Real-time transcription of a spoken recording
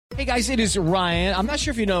Hey guys, it is Ryan. I'm not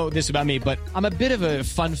sure if you know this about me, but I'm a bit of a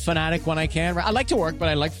fun fanatic when I can. I like to work, but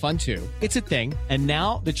I like fun too. It's a thing. And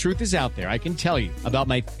now the truth is out there. I can tell you about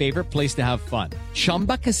my favorite place to have fun.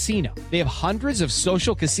 Chumba Casino. They have hundreds of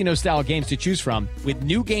social casino style games to choose from with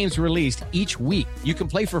new games released each week. You can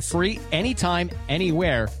play for free anytime,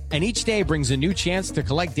 anywhere. And each day brings a new chance to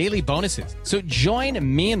collect daily bonuses. So join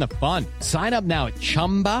me in the fun. Sign up now at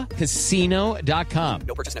ChumbaCasino.com.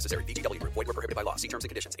 No purchase necessary. VGW Group. Void where prohibited by law. See terms and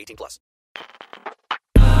conditions. 18+.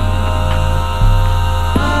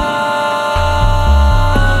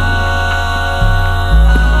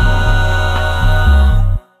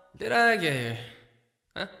 Did I get here?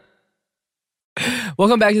 Huh?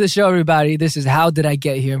 Welcome back to the show, everybody. This is How Did I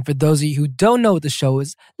Get Here? And for those of you who don't know what the show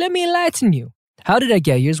is, let me enlighten you. How Did I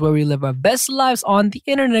Get Here is where we live our best lives on the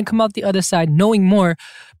internet and come out the other side knowing more,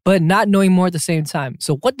 but not knowing more at the same time.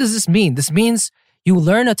 So what does this mean? This means you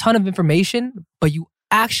learn a ton of information, but you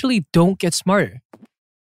actually don't get smarter.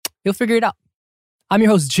 You'll figure it out. I'm your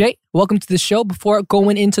host, Jay. Welcome to the show. Before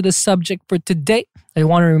going into the subject for today, I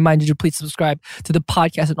want to remind you to please subscribe to the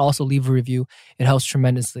podcast and also leave a review. It helps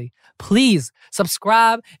tremendously. Please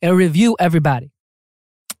subscribe and review, everybody.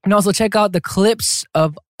 And also check out the clips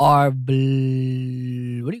of our, what do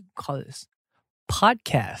you call this?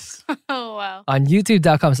 Podcast. Oh, wow. On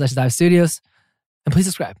youtube.com/Dive Studios. And please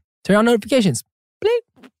subscribe. Turn on notifications.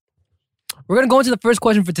 Bleep. We're going to go into the first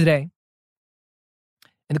question for today.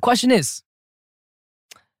 And the question is,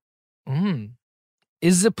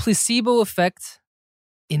 is the placebo effect,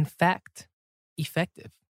 in fact,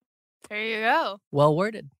 effective? There you go. Well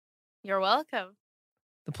worded. You're welcome.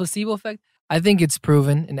 The placebo effect, I think it's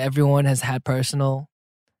proven, and everyone has had personal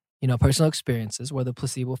experiences where the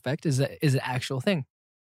placebo effect is an actual thing.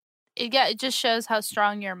 It just shows how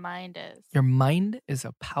strong your mind is. Your mind is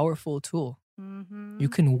a powerful tool. Mm-hmm. You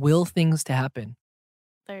can will things to happen.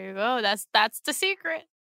 There you go. That's the secret.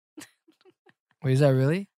 Wait, is that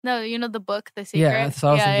really? No, you know the book, The Secret? Yeah, that's what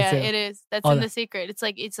I was thinking too. It is. That's in The Secret. It's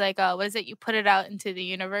like what is it? You put it out into the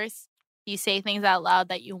universe. You say things out loud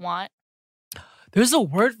that you want. There's a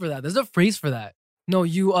word for that. There's a phrase for that. No,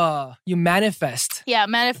 you manifest. Yeah,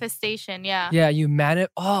 manifestation, yeah. Yeah,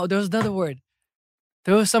 oh, there was another word.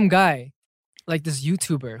 There was some guy, like this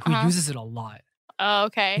YouTuber who uses it a lot. Oh,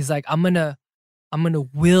 okay. He's like, I'm gonna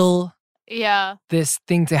will yeah this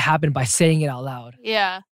thing to happen by saying it out loud.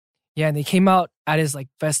 Yeah. Yeah, and they came out at his like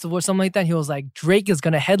festival or something like that. And he was like, Drake is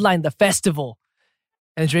gonna headline the festival.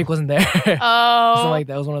 And Drake wasn't there. Oh. Something like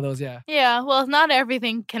that. It was one of those, yeah. Yeah, well, not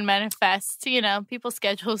everything can manifest. People's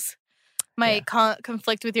schedules might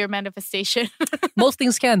conflict with your manifestation. Most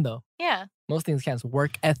things can, though. Yeah. Most things can. So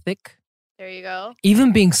work ethic. There you go.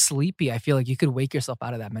 Even being sleepy, I feel like you could wake yourself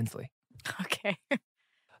out of that mentally. Okay.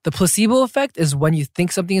 The placebo effect is when you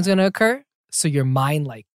think something is going to occur, so your mind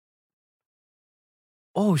like,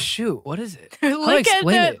 oh shoot, what is it? Look at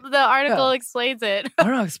the article explains it. I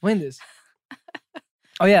don't know how to explain this.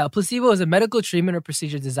 Oh yeah, a placebo is a medical treatment or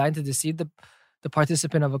procedure designed to deceive the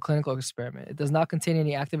participant of a clinical experiment. It does not contain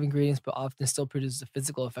any active ingredients, but often still produces a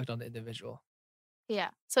physical effect on the individual. Yeah,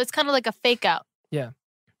 so it's kind of like a fake out. Yeah.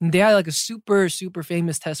 And they had like a super, super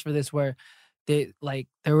famous test for this where there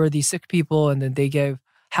were these sick people and then they gave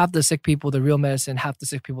half the sick people the real medicine, half the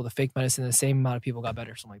sick people the fake medicine, and the same amount of people got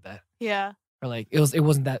better, something like that. Yeah. Or like it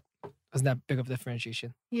wasn't that big of a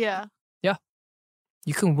differentiation. Yeah. Yeah.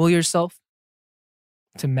 You can will yourself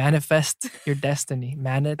to manifest your destiny.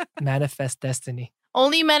 Manifest destiny.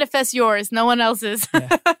 Only manifest yours, no one else's.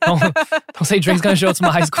 Yeah. Don't say Drake's gonna show up to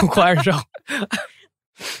my high school choir show. But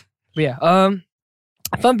yeah,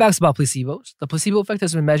 fun facts about placebos. The placebo effect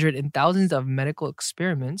has been measured in thousands of medical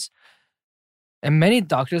experiments, and many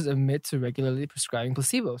doctors admit to regularly prescribing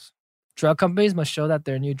placebos. Drug companies must show that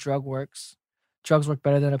their new drugs work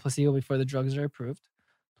better than a placebo before the drugs are approved.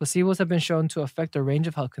 Placebos have been shown to affect a range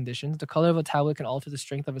of health conditions. The color of a tablet can alter the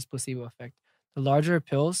strength of its placebo effect. The larger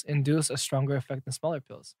pills induce a stronger effect than smaller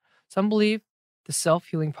pills. Some believe the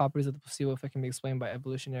self-healing properties of the placebo effect can be explained by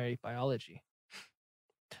evolutionary biology.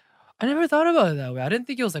 I never thought about it that way. I didn't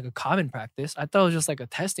think it was like a common practice. I thought it was just like a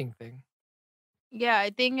testing thing. Yeah, I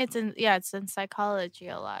think it's in psychology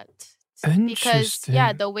a lot. Interesting. Because,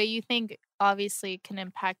 the way you think obviously can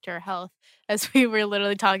impact your health, as we were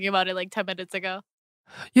literally talking about it like 10 minutes ago.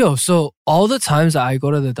 Yo, so all the times I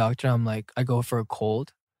go to the doctor, I'm like, I go for a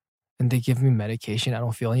cold and they give me medication. I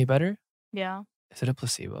don't feel any better. Yeah. Is it a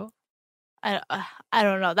placebo? I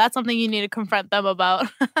don't know. That's something you need to confront them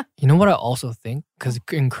about. You know what I also think? Because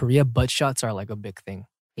in Korea, butt shots are like a big thing.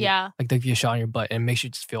 Yeah. Like they give you a shot on your butt and it makes you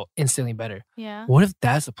just feel instantly better. Yeah. What if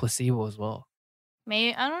that's a placebo as well?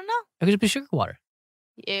 Maybe, I don't know. It could just be sugar water.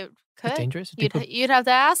 It Is could. it dangerous? Do people- You'd have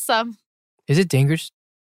to ask some. Is it dangerous?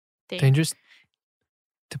 Dang. Dangerous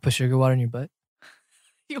to put sugar water in your butt?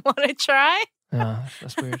 You want to try? No,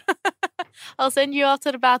 that's weird. I'll send you off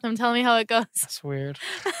to the bathroom. Tell me how it goes. That's weird.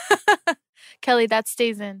 Kelly, that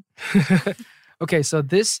stays in. Okay, so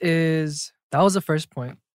that was the first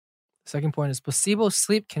point. The second point is placebo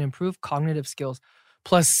sleep can improve cognitive skills.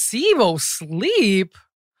 Placebo sleep?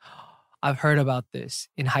 I've heard about this.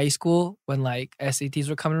 In high school, when like SATs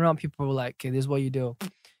were coming around, people were like, okay, this is what you do.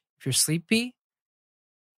 If you're sleepy,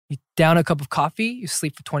 you down a cup of coffee, you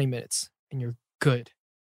sleep for 20 minutes, and you're good.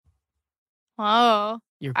 Oh.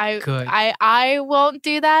 You're I good. I won't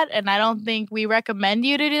do that, and I don't think we recommend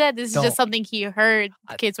you to do that. This is Don't. just something he heard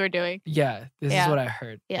kids were doing. Yeah, this Yeah. is what I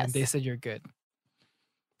heard. Yes. And they said you're good.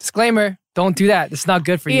 Disclaimer, don't do that. It's not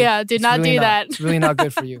good for you. Yeah, do It's not really do that. It's really not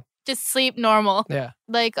good for you. Just sleep normal. Yeah.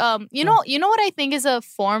 Like you know what I think is a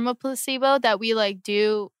form of placebo that we like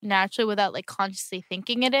do naturally without like consciously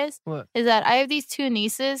thinking it is? What? Is that I have these two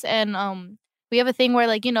nieces, and we have a thing where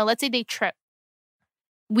like, let's say they trip.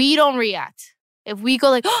 We don't react. If we go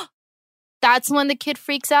like, oh, that's when the kid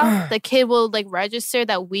freaks out. The kid will like register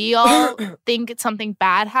that we all think something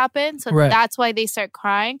bad happened. So Right. that's why they start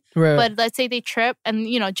crying. Right. But let's say they trip, and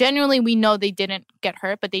genuinely we know they didn't get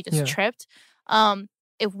hurt, but they just Yeah. tripped.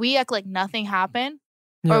 If we act like nothing happened,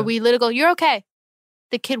 Yeah. or we literally go, "You're okay,"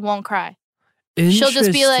 the kid won't cry. She'll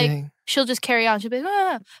just be like, Interesting. she'll just carry on. She'll be like,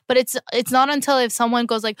 ah. But it's not until if someone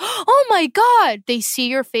goes like, "Oh my God," they see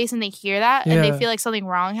your face and they hear that, and they Yeah. feel like something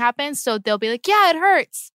wrong happened. So they'll be like, "Yeah, it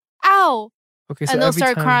hurts. Ow." Okay, so And they'll every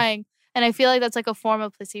start time, crying. And I feel like that's like a form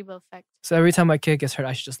of placebo effect. So every time my kid gets hurt,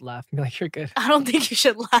 I should just laugh and be like, "You're good." I don't think you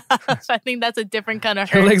should laugh. I think that's a different kind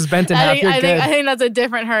of Your hurt. legs bent in half. You're good. I think that's a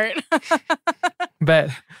different hurt.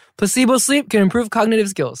 Bet. Placebo sleep can improve cognitive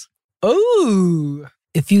skills. Oh.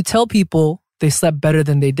 If you tell people they slept better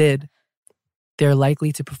than they did, they're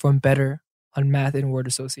likely to perform better on math and word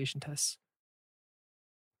association tests.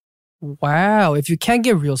 Wow. If you can't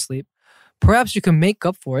get real sleep, perhaps you can make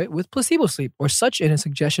up for it with placebo sleep, or such in a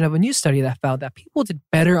suggestion of a new study that found that people did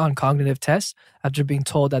better on cognitive tests after being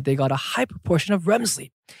told that they got a high proportion of REM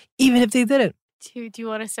sleep, even if they didn't. Do you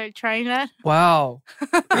want to start trying that? Wow.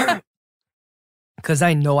 Because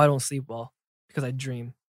I know I don't sleep well because I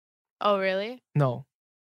dream. Oh, really? No,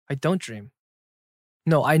 I don't dream.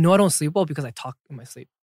 No, I know I don't sleep well because I talk in my sleep.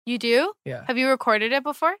 You do? Yeah. Have you recorded it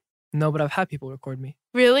before? No, but I've had people record me.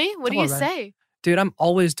 Really? What do you Come on, man. say? Dude, I'm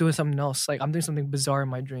always doing something else. Like, I'm doing something bizarre in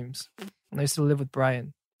my dreams. And I used to live with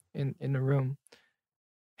Brian in a room.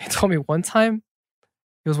 He told me one time,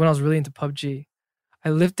 it was when I was really into PUBG. I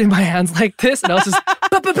lifted my hands like this, and I was just,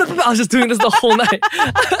 I was just doing this the whole night.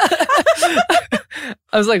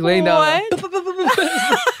 I was like laying down.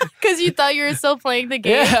 Because you thought you were still playing the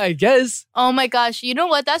game? Yeah, I guess. Oh my gosh. You know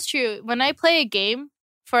what? That's true. When I play a game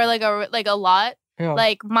for like a lot, Yeah.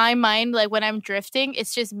 like my mind, like when I'm drifting,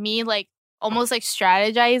 it's just me like almost like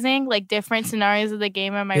strategizing like different scenarios of the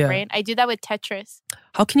game in my Yeah. brain. I do that with Tetris.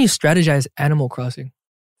 How can you strategize Animal Crossing?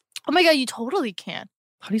 Oh my God, you totally can.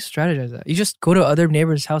 How do you strategize that? You just go to other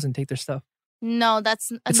neighbors' house and take their stuff. No,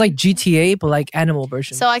 that's... It's like GTA, but like animal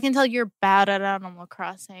version. So I can tell you're bad at Animal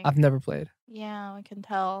Crossing. I've never played. Yeah, I can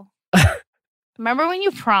tell. Remember when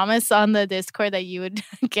you promised on the Discord that you would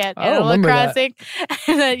get I don't Animal remember that. Crossing?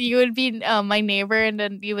 And that you would be my neighbor, and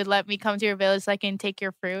then you would let me come to your village so I can take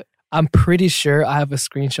your fruit? I'm pretty sure I have a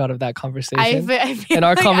screenshot of that conversation. I feel In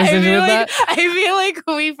our conversation with that? I feel like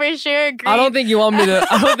we for sure agree. I don't think you want me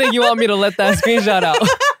to let that screenshot out.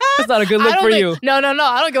 That's not a good look for you. No. I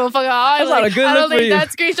don't give a fuck. That's not a good I look don't for think you. that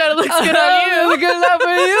screenshot looks good on you. That's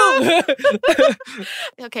a good look for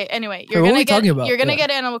you. Okay, anyway, What were we talking about? You're gonna Yeah.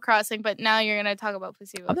 get Animal Crossing, but now you're gonna talk about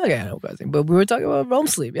placebo. I'm not getting Animal Crossing, but we were talking about REM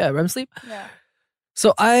sleep. Yeah, REM sleep. Yeah.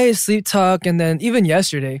 So I sleep talk, and then even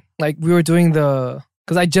yesterday, like we were doing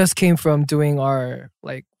because I just came from doing our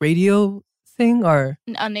like radio thing. A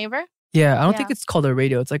neighbor? I don't Yeah. think it's called a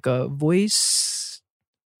radio. It's like a voice,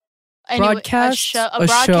 Anyway, Broadcast? a A show or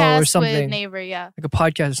broadcast something. with neighbor, yeah. like a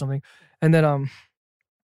podcast or something. And then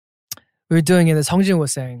we were doing it, and this Hongjin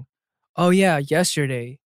was saying, "Oh yeah,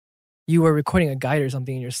 yesterday you were recording a guide or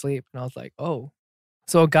something in your sleep." And I was like, "Oh."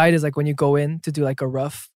 So a guide is like when you go in to do like a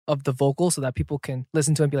rough of the vocal so that people can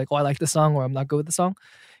listen to it and be like, "Oh, I like the song," or "I'm not good with the song."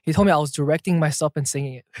 He told me I was directing myself and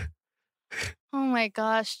singing it. Oh my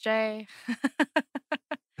gosh, Jay.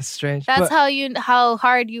 It's strange. That's but how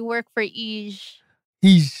hard you work for Ij.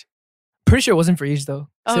 he's pretty sure it wasn't for each though.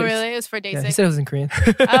 Oh So- really? It was for Yeah, Daisy. he said it was in Korean.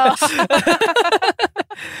 Oh.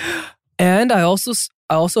 And I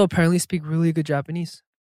also apparently speak really good Japanese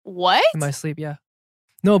What? in my sleep. Yeah,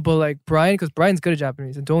 No, but like Brian, because Brian's good at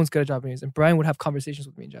Japanese and Dolan's good at Japanese, and Brian would have conversations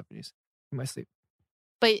with me in Japanese in my sleep.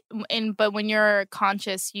 But when you're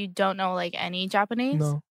conscious, you don't know like any Japanese?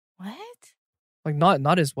 No, What? like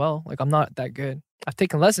not as well. Like I'm not that good. I've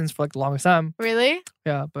taken lessons for like the longest time. Really?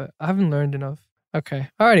 Yeah, but I haven't learned enough. Okay.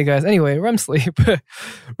 Alrighty, guys. Anyway, REM sleep.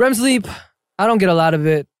 REM sleep, I don't get a lot of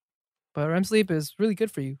it, but REM sleep is really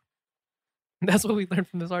good for you. That's what we learned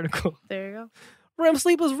from this article. There you go. REM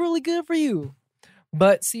sleep is really good for you.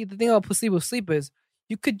 But see, the thing about placebo sleep is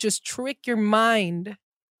you could just trick your mind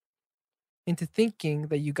into thinking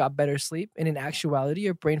that you got better sleep, and in actuality,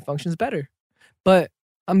 your brain functions better. But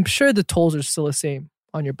I'm sure the tolls are still the same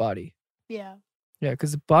on your body. Yeah. Yeah,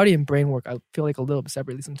 because the body and brain work, I feel like a little bit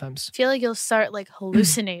separately sometimes. I feel like you'll start like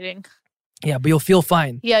hallucinating. Yeah, but you'll feel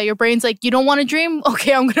fine. Yeah, your brain's like, you don't want to dream?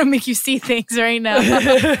 Okay, I'm going to make you see things right now.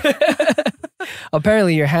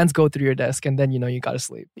 Apparently, your hands go through your desk and then you know you got to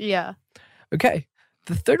sleep. Yeah. Okay.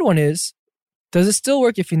 The third one is, does it still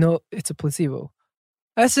work if you know it's a placebo?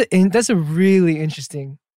 That's a really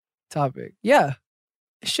interesting topic. Yeah,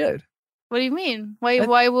 it should. What do you mean? Why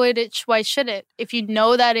should it? If you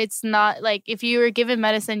know that it's not, like, if you were given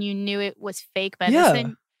medicine, you knew it was fake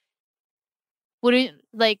medicine.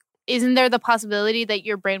 Yeah. Isn't there the possibility that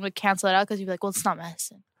your brain would cancel it out because you'd be like, well, it's not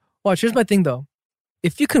medicine? Watch, here's my thing though.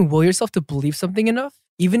 If you can will yourself to believe something enough,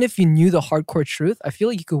 even if you knew the hardcore truth, I feel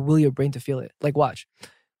like you could will your brain to feel it. Like, watch.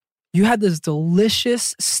 You had this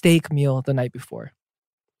delicious steak meal the night before.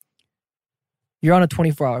 You're on a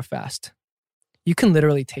 24-hour fast. You can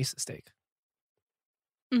literally taste the steak.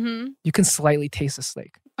 Mm-hmm. You can slightly taste the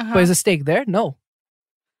steak. Uh-huh. But is the steak there? No.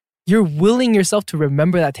 You're willing yourself to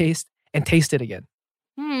remember that taste and taste it again.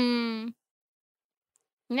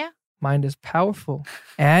 Yeah. Mind is powerful.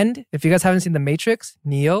 And if you guys haven't seen The Matrix,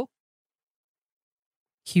 Neo,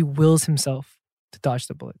 he wills himself to dodge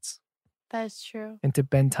the bullets That's true. and to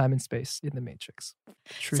bend time and space in The Matrix.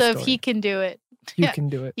 True So story. if he can do it, You can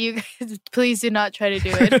do it. you guys, please do not try to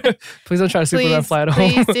do it. Please don't try to Superman fly at home.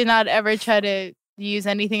 Please do not ever try to use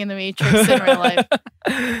anything in the Matrix in real life.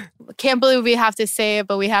 Can't believe we have to say it,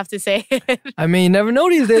 but we have to say it. I mean, you never know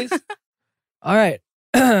these days. All right.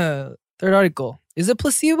 Third article. Is a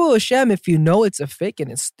placebo a sham if you know it's a fake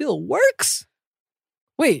and it still works?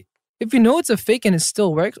 Wait, if you know it's a fake and it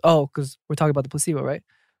still works? Oh, because we're talking about the placebo, right?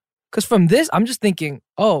 Because from this, I'm just thinking,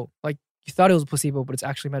 oh, like you thought it was a placebo, but it's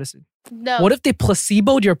actually medicine. No. What if they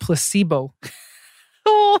placeboed your placebo?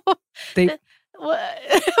 They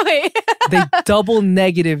Wait. they double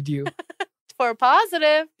negatived you. For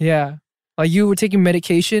positive. Yeah. Like you were taking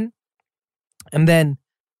medication and then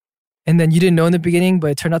you didn't know in the beginning,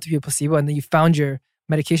 but it turned out to be a placebo. And then you found your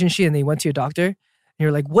medication sheet and then you went to your doctor and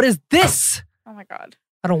you're like, what is this? Oh my God.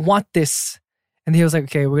 I don't want this. And he was like,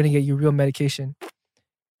 okay, we're going to get you real medication.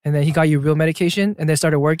 And then he got you real medication and then it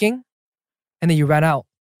started working. And then you ran out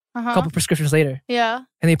a couple prescriptions later. Yeah. And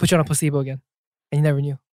then he put you on a placebo again. And you never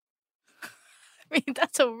knew. I mean,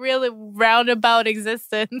 that's a really roundabout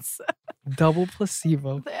existence. Double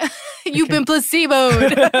placebo. You've been placeboed.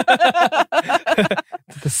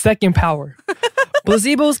 The second power.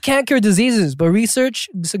 Placebos can't cure diseases, but research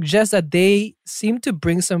suggests that they seem to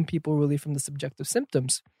bring some people relief from the subjective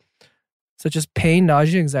symptoms, such as pain,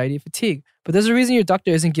 nausea, anxiety, fatigue. But there's a reason your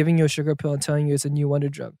doctor isn't giving you a sugar pill and telling you it's a new wonder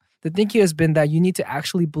drug. The thinking has been that you need to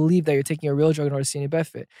actually believe that you're taking a real drug in order to see any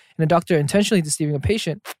benefit. And a doctor intentionally deceiving a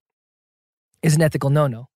patient is an ethical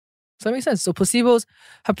no-no. Does that make sense? So placebos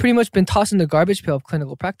have pretty much been tossed in the garbage pail of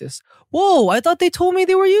clinical practice. Whoa, I thought they told me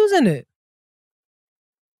they were using it.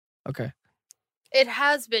 Okay. It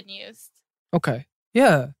has been used. Okay.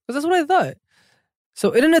 Yeah, that's what I thought.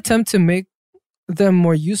 So in an attempt to make them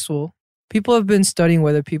more useful, people have been studying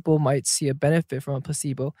whether people might see a benefit from a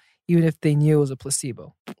placebo, even if they knew it was a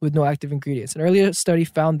placebo with no active ingredients. An earlier study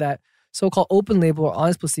found that so-called open-label or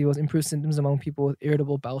honest placebos improve symptoms among people with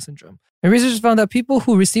irritable bowel syndrome. And researchers found that people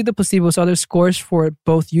who received the placebo saw their scores for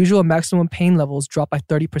both usual and maximum pain levels drop by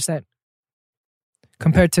 30%,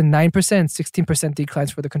 compared to 9% and 16%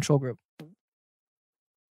 declines for the control group.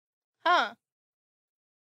 Huh.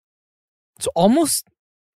 It's almost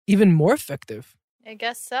even more effective. I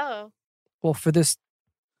guess so. Well, for this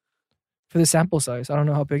sample size, I don't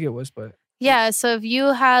know how big it was, but Yeah, so if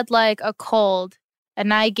you had like a cold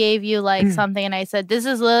and I gave you like something and I said, this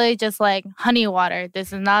is literally just like honey water.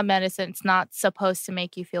 This is not medicine. It's not supposed to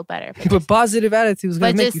make you feel better. but positive attitude is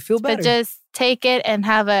going to make you feel better. But just take it and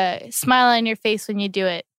have a smile on your face when you do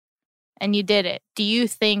it. And you did it. Do you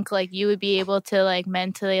think like you would be able to like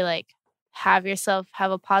mentally like have yourself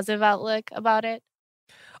have a positive outlook about it?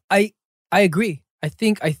 I agree. I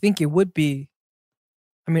think it would be.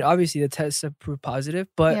 I mean, obviously the tests have proved positive,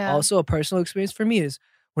 but Yeah. also a personal experience for me is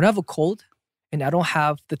when I have a cold and I don't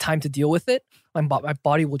have the time to deal with it, my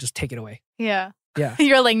body will just take it away. Yeah. Yeah.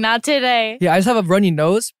 You're like, not today. Yeah, I just have a runny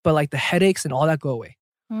nose, but like the headaches and all that go away.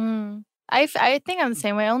 I think I'm the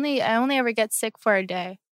same way. I only ever get sick for a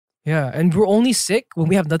day. Yeah, and we're only sick when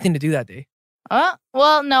we have nothing to do that day.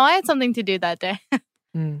 Well, no, I had something to do that day.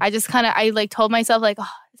 Mm. I just kind of, I like told myself like, oh,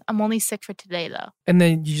 I'm only sick for today though. And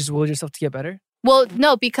then you just will yourself to get better? Well,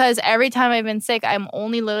 no, because every time I've been sick, I'm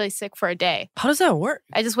only literally sick for a day. How does that work?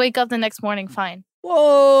 I just wake up the next morning fine.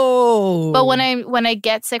 Whoa. But when I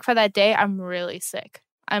get sick for that day, I'm really sick.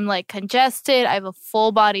 I'm like congested. I have a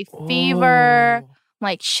full body fever. Oh. I'm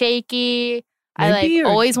like shaky. I Maybe like you're-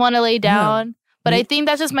 always want to lay down. But I Maybe- think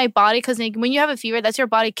that's just my body because when you have a fever, that's your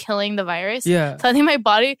body killing the virus. Yeah. So I think my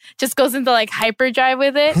body just goes into like hyperdrive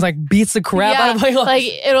with it. It's like beats the crap out of my life. Like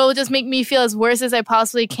it'll just make me feel as worse as I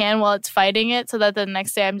possibly can while it's fighting it, so that the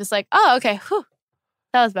next day I'm just like, oh, okay, whew,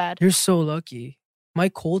 that was bad. You're so lucky. My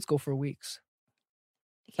colds go for weeks.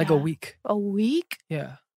 Like a Yeah. week. A week?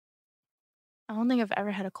 Yeah. I don't think I've ever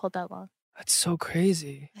had a cold that long. That's so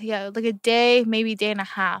crazy. Yeah, like a day, maybe day and a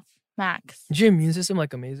half max, Is your immune system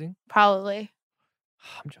like amazing? probably.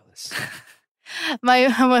 I'm jealous.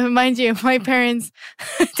 Mind you, my parents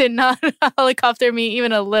did not helicopter me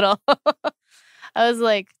even a little. I was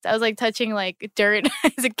like touching like dirt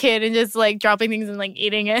as a kid and just like dropping things and like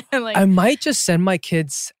eating it. And like I might just send my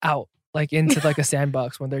kids out like into like a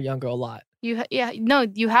sandbox when they're younger a lot. you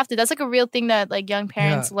have to. That's like a real thing that like young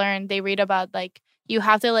parents learn. They read about like you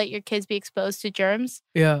have to let your kids be exposed to germs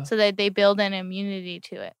Yeah. so that they build an immunity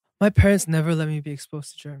to it. My parents never let me be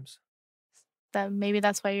exposed to germs. That maybe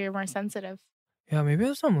that's why you're more sensitive. Yeah, maybe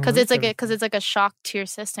that's something. Because it's like a shock to your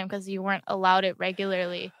system because you weren't allowed it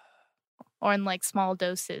regularly or in like small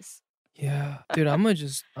doses. Yeah, dude, I'm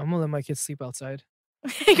gonna let my kids sleep outside.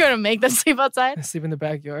 You're gonna make them sleep outside. And sleep in the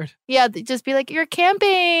backyard. Yeah, just be like, you're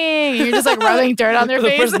camping. You're just like rubbing dirt on their For the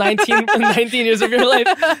face. first 19 years of your life.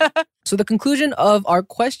 So the conclusion of our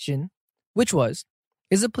question, which was,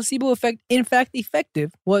 is the placebo effect in fact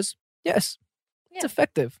effective? Was yes, it's Yeah.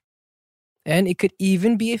 effective, and it could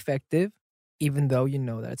even be effective, even though you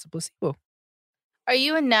know that it's a placebo. Are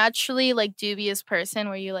you a naturally like dubious person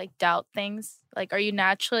where you like doubt things? Like, are you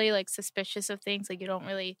naturally like suspicious of things? Like, you don't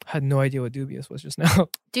really. I had no idea what dubious was just now.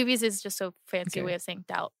 Dubious is just a fancy Okay. way of saying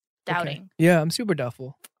Okay. doubting. Yeah, I'm super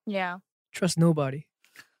doubtful. Yeah. Trust nobody.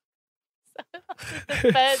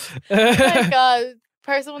 The best. Oh my god,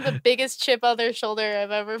 person with the biggest chip on their shoulder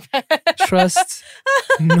I've ever met. Trust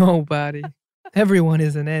nobody. Everyone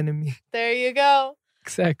is an enemy. There you go.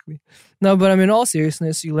 Exactly. No, but I mean, in all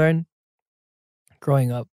seriousness, you learn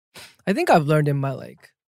growing up. I think I've learned in my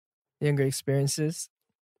like younger experiences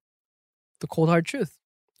the cold hard truth.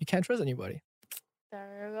 You can't trust anybody.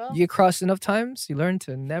 There you go. You get crossed enough times, you learn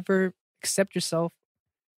to never accept yourself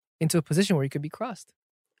into a position where you could be crossed.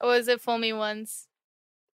 Or is it fool me once?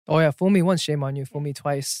 Oh yeah, fool me once, shame on you. Fool me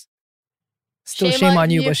twice. Still shame on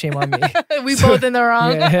you, but shame on me. We both in the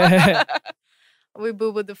wrong. Yeah. We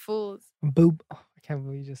boo boo the fools. Boob. I can't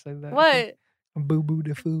believe you just said that. What? Boo boo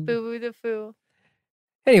the fool. Boo boo the fool.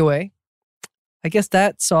 Anyway, I guess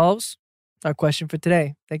that solves our question for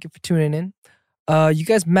today. Thank you for tuning in. You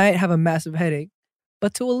guys might have a massive headache,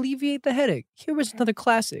 but to alleviate the headache, here is another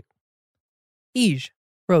classic. Ige,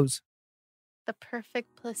 Rose. The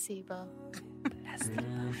perfect placebo.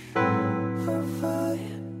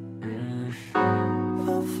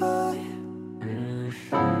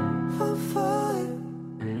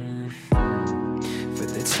 But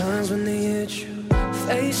the times when they hit you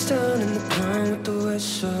face down in the ground with the wet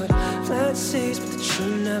shirt, flat seats, but the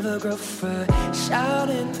true never grow fat.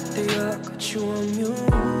 Shouting that they all got you on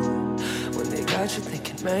mute. When they got you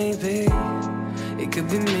thinking maybe it could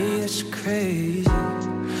be me that's crazy.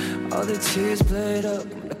 All the tears bled up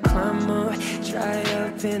when the climb up, dry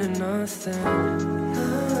up into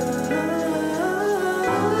nothing.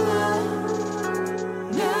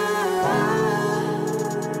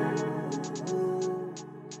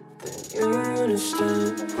 You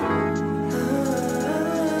understand.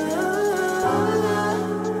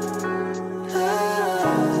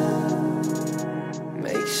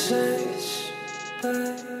 Makes sense,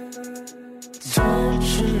 but don't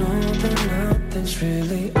you know that nothing's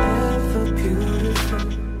really ever beautiful?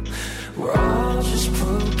 We're all just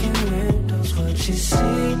broken windows. What you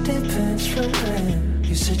see depends from when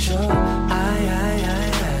you said your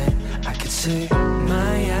I could say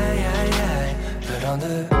my but on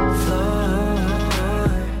the floor,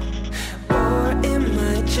 or it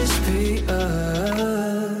might just be a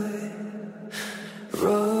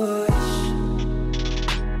rush.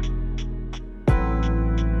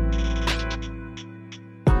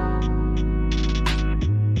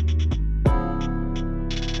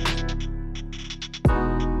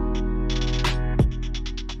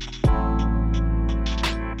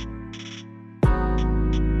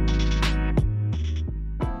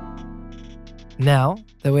 Now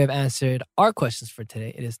that we have answered our questions for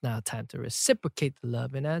today, it is now time to reciprocate the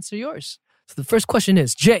love and answer yours. So the first question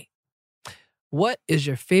is, Jay, what is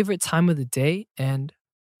your favorite time of the day and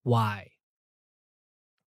why?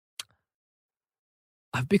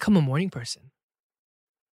 I've become a morning person.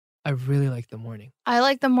 I really like the morning. I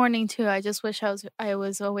like the morning too. I just wish I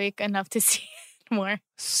was awake enough to see it more.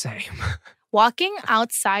 Same. Walking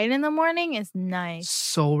outside in the morning is nice.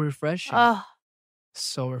 So refreshing. Oh,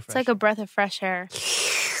 So refreshing. it's like a breath of fresh air.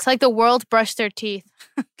 It's like the world brushed their teeth.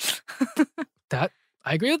 That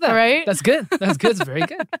I agree with that. Right? That's good. That's good. It's very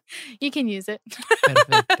good. You can use it.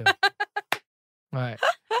 Perfecto. All right.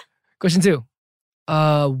 Question 2.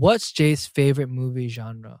 What's Jay's favorite movie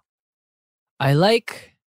genre? I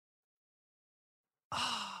like.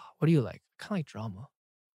 What do you like? I kind of like drama.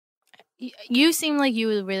 You seem like you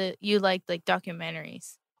like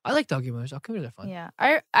documentaries. I like documentaries. Documentaries are fun. Yeah.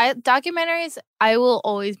 I documentaries, I will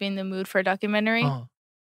always be in the mood for a documentary.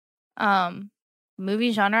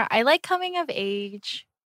 Movie genre, I like coming of age.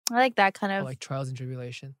 I like that kind I of. like Trials and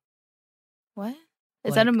Tribulation. What?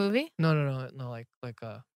 Is that a Like- movie? No. Like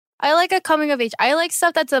I like a coming of age. I like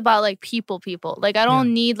stuff that's about like people. Like I don't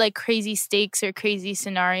Yeah. need like crazy stakes or crazy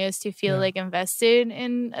scenarios to feel Yeah. like invested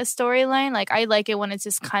in a storyline. Like I like it when it's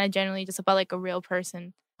just kind of generally just about like a real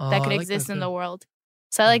person that could exist in the world.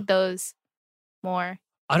 So I like those more.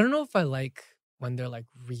 I don't know if I like when they're like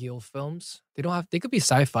real films. They could be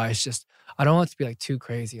sci-fi. It's just I don't want it to be like too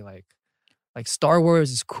crazy. Like Star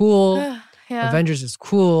Wars is cool, Yeah. Avengers is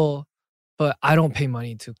cool, but I don't pay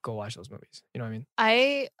money to go watch those movies. You know what I mean?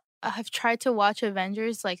 I have tried to watch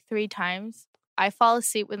Avengers like 3 times. I fall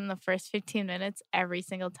asleep within the first 15 minutes every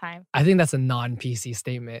single time. I think that's a non-PC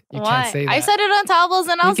statement. You Why? can't say that. I said it on Tobbles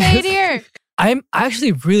and I'll You say it can't- here. I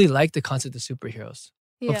actually really like the concept of superheroes.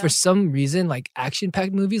 Yeah. But for some reason, like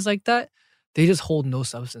action-packed movies like that, they just hold no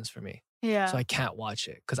substance for me. Yeah. So I can't watch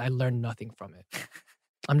it because I learn nothing from it.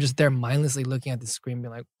 I'm just there mindlessly looking at the screen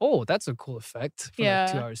being like, oh, that's a cool effect for Yeah.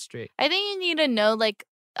 like 2 hours straight. I think you need to know like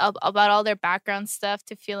about all their background stuff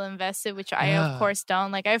to feel invested, which I Yeah. of course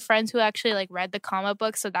don't. Like I have friends who actually like read the comic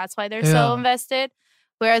book, so that's why they're Yeah. so invested.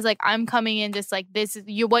 Whereas like I'm coming in just like this is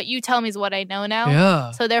what you tell me is what I know now.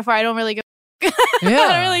 Yeah. So therefore I don't really give I Yeah.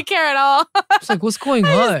 don't really care at all. It's like, what's going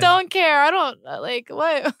I on? just don't care. I don't like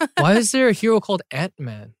what. Why is there a hero called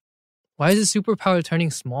Ant-Man? Why is his superpower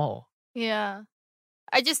turning small? Yeah.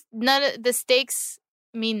 I just none of the stakes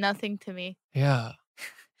mean nothing to me. Yeah.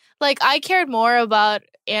 Like I cared more about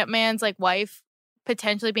Ant-Man's like wife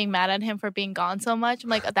potentially being mad at him for being gone so much. I'm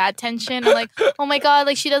like that tension. I'm like, oh my god,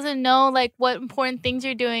 like she doesn't know like what important things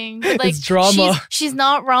you're doing. But, like It's drama. She's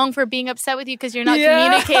not wrong for being upset with you because you're not Yeah.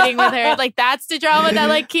 communicating with her. Like that's the drama that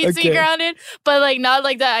like keeps me Okay. grounded. But like not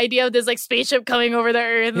like the idea of this like spaceship coming over the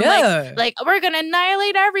earth. And, Yeah. like we're gonna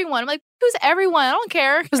annihilate everyone. I'm like, who's everyone? I don't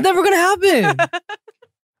care. It's never going to happen.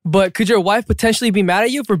 But could your wife potentially be mad at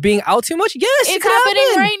you for being out too much? Yes, it It's could happening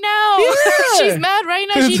happen. right now. Yeah. She's mad right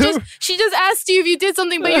now. She just asked you if you did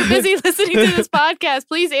something, but you're busy listening to this podcast.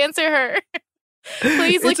 Please answer her.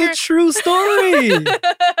 Please look It's a her. true story.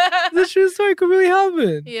 The true story could really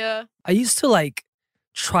happen. Yeah. I used to like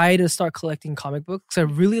try to start collecting comic books because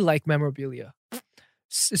I really like memorabilia.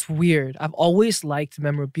 It's weird. I've always liked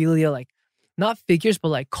memorabilia, like not figures, but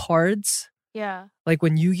like cards. Yeah. Like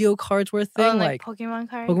when Yu-Gi-Oh cards were a thing, Oh, like Pokemon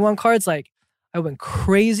cards. Pokemon cards, like I went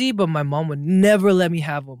crazy, but my mom would never let me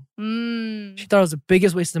have them. She thought it was the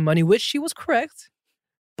biggest waste of money, which she was correct.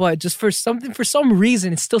 But just for some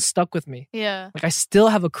reason, it still stuck with me. Yeah. Like I still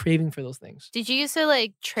have a craving for those things. Did you used to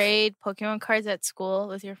like trade Pokemon cards at school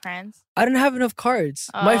with your friends? I didn't have enough cards.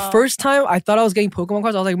 My Oh. first time, I thought I was getting Pokemon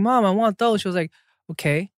cards. I was like, Mom, I want those. She was like,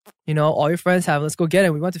 okay, all your friends have them. Let's go get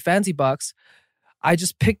it. We went to Fancy Box. I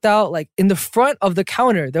just picked out like in the front of the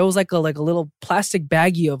counter, there was like a little plastic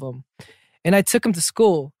baggie of them. And I took them to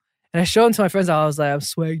school. And I showed them to my friends. I was like, I'm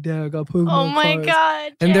swagged out. I got Pokemon Oh my cards.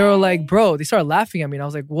 god. And they were Jay. like, bro, they started laughing at me. And I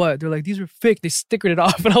was like, what? They're like, these are fake. They stickered it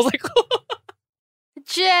off. And I was like,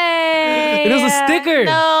 Jay. It was a sticker.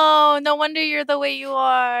 No wonder you're the way you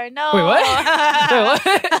are. No. Wait, what? Wait, what?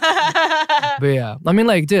 But yeah, I mean,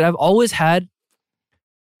 like, dude, I've always had,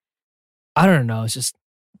 I don't know, it's just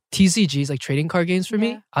TCGs, like trading card games for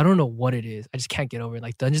me. Yeah. I don't know what it is. I just can't get over it.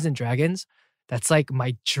 Like Dungeons and Dragons, that's like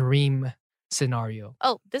my dream scenario.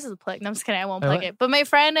 Oh, this is a plug. No, I'm just kidding. I won't Wait, plug what? it. But my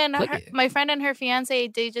friend and Plug her, it. my friend and her fiance,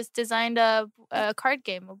 they just designed a card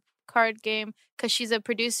game, because she's a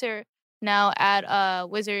producer now at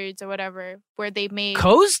Wizards or whatever, where they made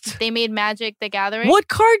Coast? Magic the Gathering. What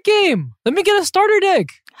card game? Let me get a starter deck.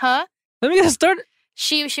 Huh? Let me get a starter.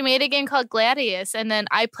 She made a game called Gladius, and then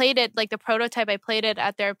I played it, like the prototype. I played it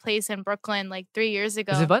at their place in Brooklyn like 3 years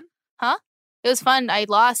ago. Is it fun? Huh? It was fun. I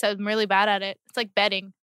lost. I'm really bad at it. It's like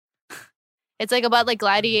betting. It's like about like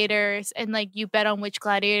gladiators and like you bet on which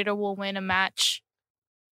gladiator will win a match.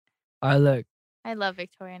 All right, look. I love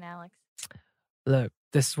Victoria and Alex. Look,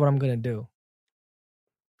 this is what I'm gonna do.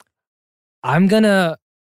 I'm gonna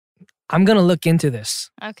look into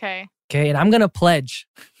this. Okay. Okay, and I'm gonna pledge.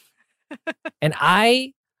 And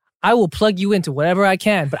I will plug you into whatever I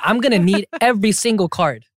can, but I'm gonna need every single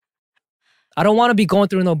card. I don't want to be going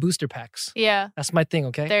through no booster packs. Yeah. That's my thing,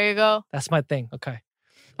 okay? There you go. That's my thing, okay.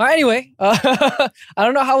 All right, anyway. I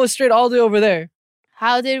don't know how it was straight all the way over there.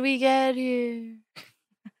 How did we get here?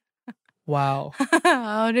 Wow.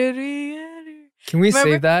 How did we get here? Can we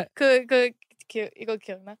Remember? save that? You go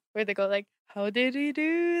kill me. Where they go like, how did we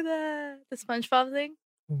do that? The SpongeBob thing?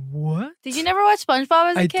 What? Did you never watch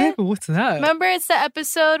SpongeBob as a I kid? did, but what's that? Remember, it's the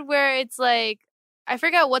episode where it's like, I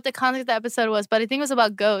forgot what the context of the episode was, but I think it was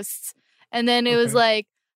about ghosts. And then it was like,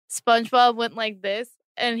 SpongeBob went like this,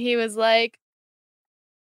 and he was like,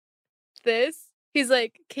 this. He's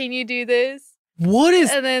like, can you do this? What is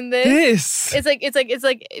and then this? this? It's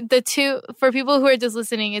like the two, for people who are just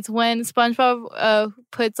listening, it's when SpongeBob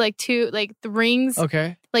puts like the rings,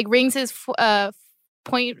 Okay. like rings his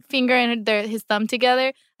point finger and his thumb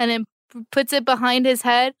together, and then puts it behind his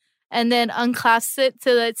head, and then unclasps it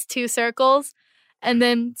so that it's two circles. And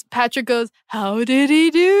then Patrick goes, how did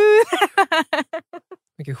he do that?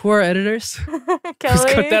 Okay, who are editors? Kelly. Just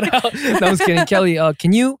cut that out. No, I was kidding. Kelly,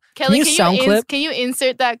 can you sound clip? Can you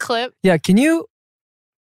insert that clip? Yeah, can you?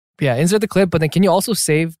 Yeah, insert the clip, but then can you also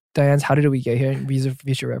save Diane's "How did we get here" and use it for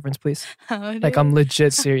future reference, please? Like, I'm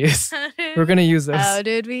legit serious. We're gonna use this. How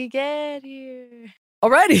did we get here?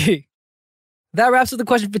 Alrighty, that wraps up the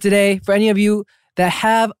question for today. For any of you that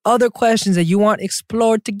have other questions that you want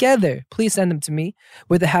explored together, please send them to me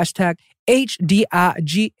with the hashtag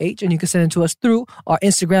HDIGH, and you can send it to us through our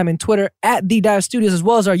Instagram and Twitter at The Dive Studios, as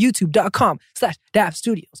well as our YouTube.com/Dive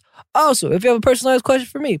Studios. Also, if you have a personalized question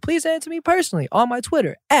for me, please send it to me personally on my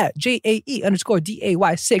Twitter at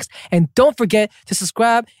JAE_DAY6. And don't forget to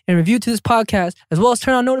subscribe and review to this podcast, as well as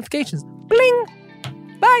turn on notifications. Bling!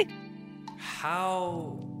 Bye!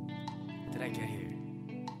 How did I get here?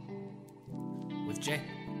 With Jay.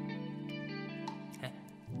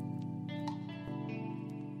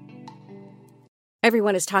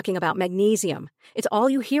 Everyone is talking about magnesium. It's all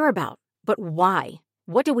you hear about. But why?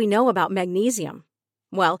 What do we know about magnesium?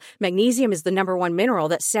 Well, magnesium is the number one mineral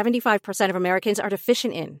that 75% of Americans are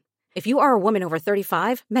deficient in. If you are a woman over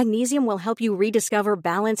 35, magnesium will help you rediscover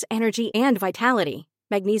balance, energy, and vitality.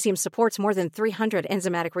 Magnesium supports more than 300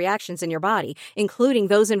 enzymatic reactions in your body, including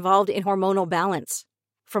those involved in hormonal balance.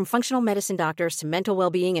 From functional medicine doctors to mental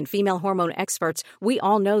well-being and female hormone experts, we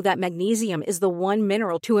all know that magnesium is the one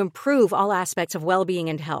mineral to improve all aspects of well-being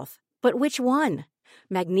and health. But which one?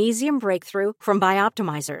 Magnesium Breakthrough from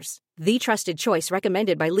Bioptimizers, the trusted choice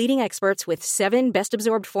recommended by leading experts with 7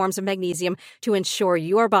 best-absorbed forms of magnesium to ensure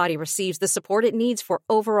your body receives the support it needs for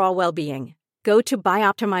overall well-being. Go to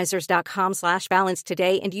bioptimizers.com/balance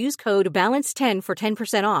today and use code BALANCE10 for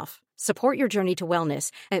 10% off. Support your journey to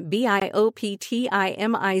wellness at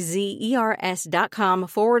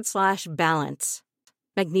bioptimizers.com/balance.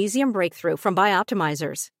 Magnesium Breakthrough from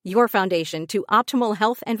Bioptimizers, your foundation to optimal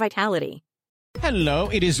health and vitality. Hello,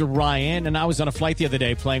 it is Ryan, and I was on a flight the other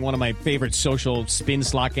day playing one of my favorite social spin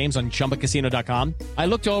slot games on ChumbaCasino.com. I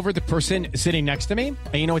looked over at the person sitting next to me,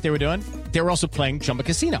 and you know what they were doing? They were also playing Chumba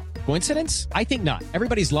Casino. Coincidence? I think not.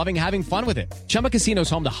 Everybody's loving having fun with it. Chumba Casino is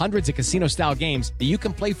home to hundreds of casino-style games that you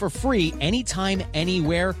can play for free anytime,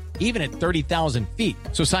 anywhere, even at 30,000 feet.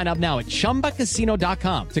 So sign up now at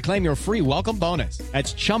ChumbaCasino.com to claim your free welcome bonus.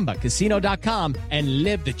 That's ChumbaCasino.com and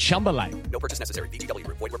live the Chumba life. No purchase necessary. VGW.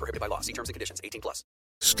 Void were prohibited by law. See terms and conditions. 18+.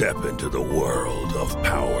 Step into the world of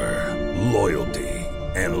power, loyalty,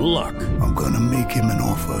 and luck. I'm gonna make him an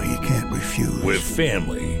offer he can't refuse. With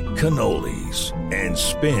family, cannolis, and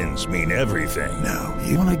spins mean everything. Now,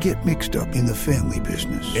 you wanna get mixed up in the family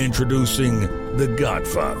business. Introducing The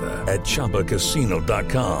Godfather at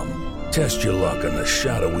ChumbaCasino.com. Test your luck in the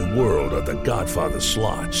shadowy world of The Godfather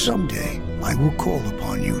slot. Someday, I will call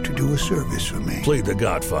upon you to do a service for me. Play The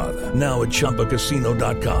Godfather now at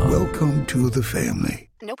ChumbaCasino.com. Welcome to the family.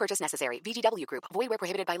 No purchase necessary. VGW Group. Void where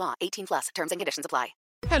prohibited by law. 18+. Terms and conditions apply.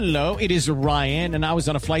 Hello, it is Ryan, and I was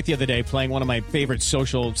on a flight the other day playing one of my favorite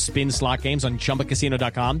social spin slot games on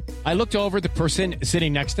ChumbaCasino.com. I looked over at the person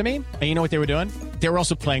sitting next to me, and you know what they were doing? They were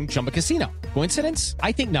also playing Chumba Casino. Coincidence?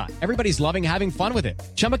 I think not. Everybody's loving having fun with it.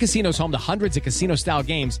 Chumba Casino is home to hundreds of casino-style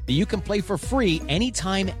games that you can play for free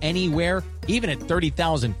anytime, anywhere, even at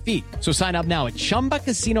 30,000 feet. So sign up now at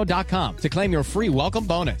ChumbaCasino.com to claim your free welcome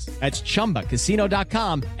bonus. That's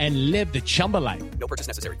ChumbaCasino.com and live the Chumba life. No purchase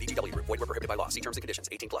necessary. VGW Group. Void where prohibited by law. See terms and conditions.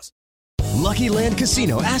 18+. Lucky Land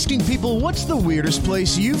Casino, asking people, what's the weirdest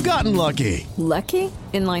place you've gotten lucky? Lucky?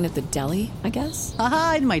 In line at the deli, I guess?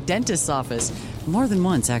 Aha, in my dentist's office. More than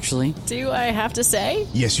once, actually. Do I have to say?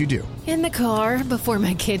 Yes, you do. In the car before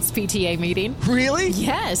my kids' PTA meeting. Really?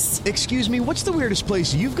 Yes. Excuse me, what's the weirdest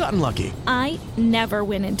place you've gotten lucky? I never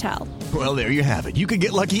win and tell. Well, there you have it. You can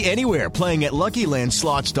get lucky anywhere, playing at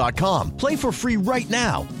LuckyLandSlots.com. Play for free right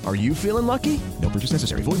now. Are you feeling lucky? No purchase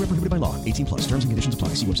necessary. Void where prohibited by law. 18+. Terms and conditions apply.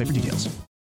 See website for details.